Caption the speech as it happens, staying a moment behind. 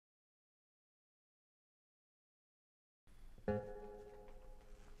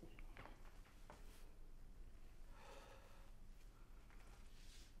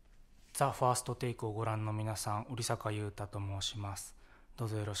ザ・ファーストテイクをご覧の皆さん、折坂悠太と申します。どう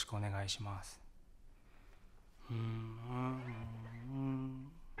ぞよろしくお願いします。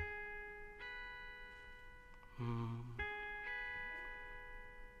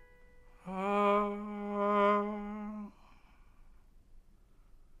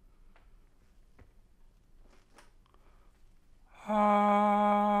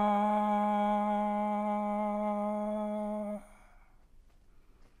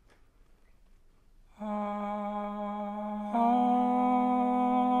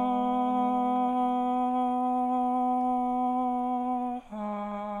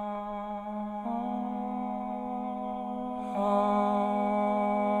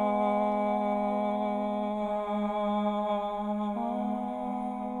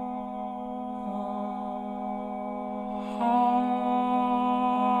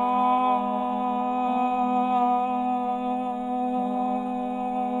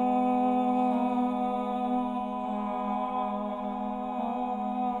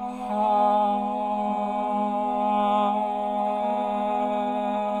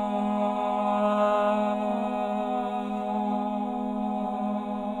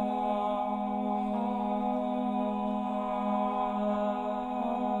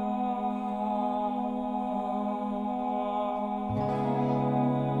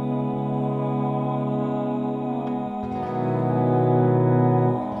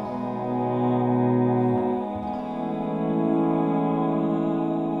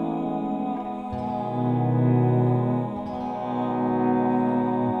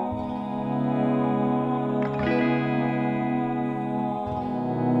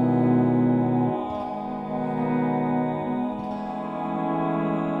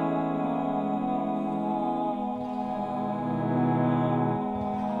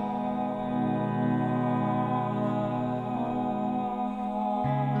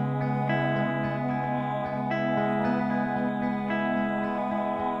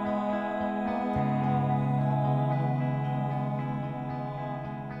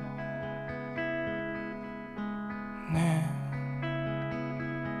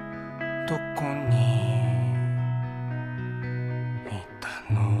どこにいた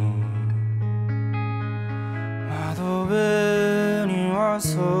の？窓辺には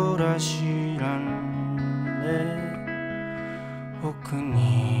空知らんで僕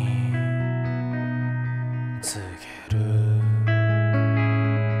に告げる。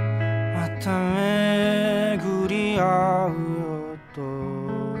また巡り合うよと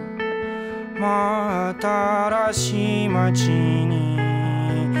真新しい街に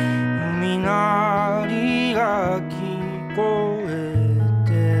雷が聞こえて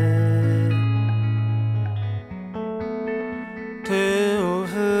手を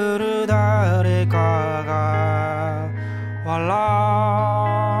振る誰かが笑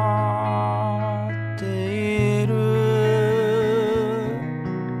っている。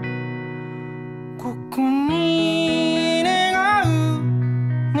ここに願う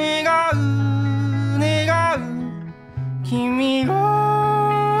願う願う君が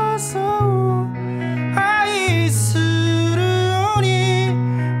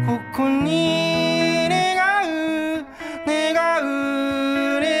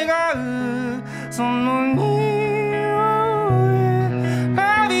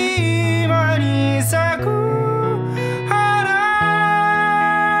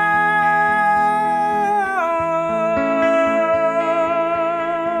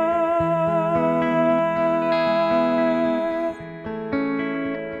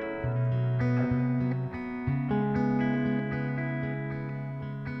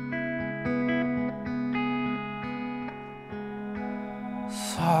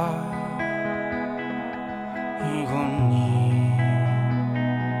最後に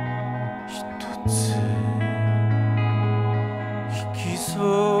一つ引きそ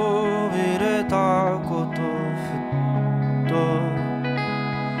びれたことふっと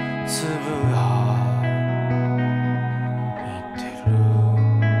つぶやいてる。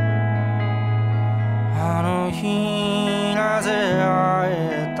あの日なぜ会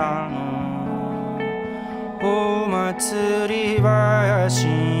えたの？お祭り林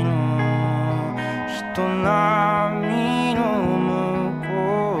の人波の向こ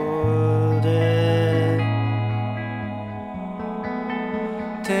うで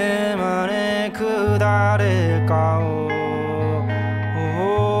手招く誰かを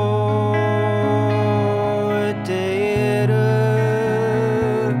覚えている。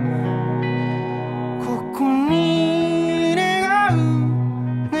ここに願う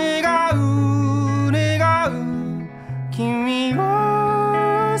願う願う君が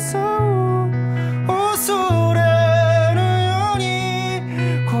そう恐れるように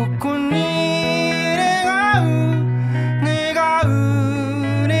ここに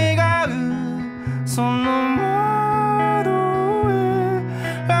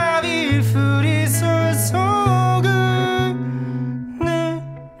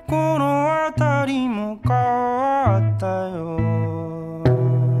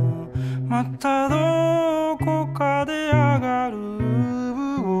またどこかで上がる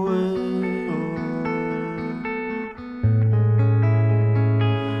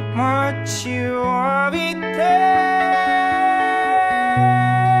待ちを浴びて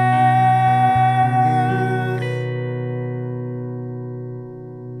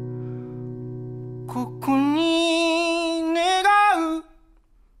ここに願う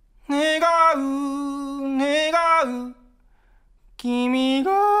君が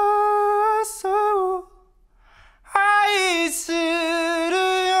朝を愛するよ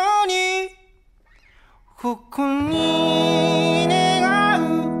うにここに願う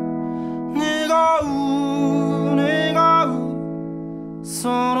そ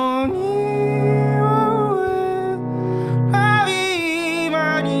の庭へ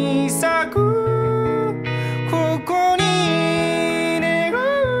今に咲くここに願う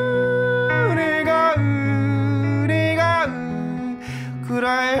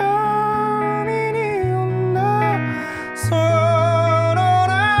暗闇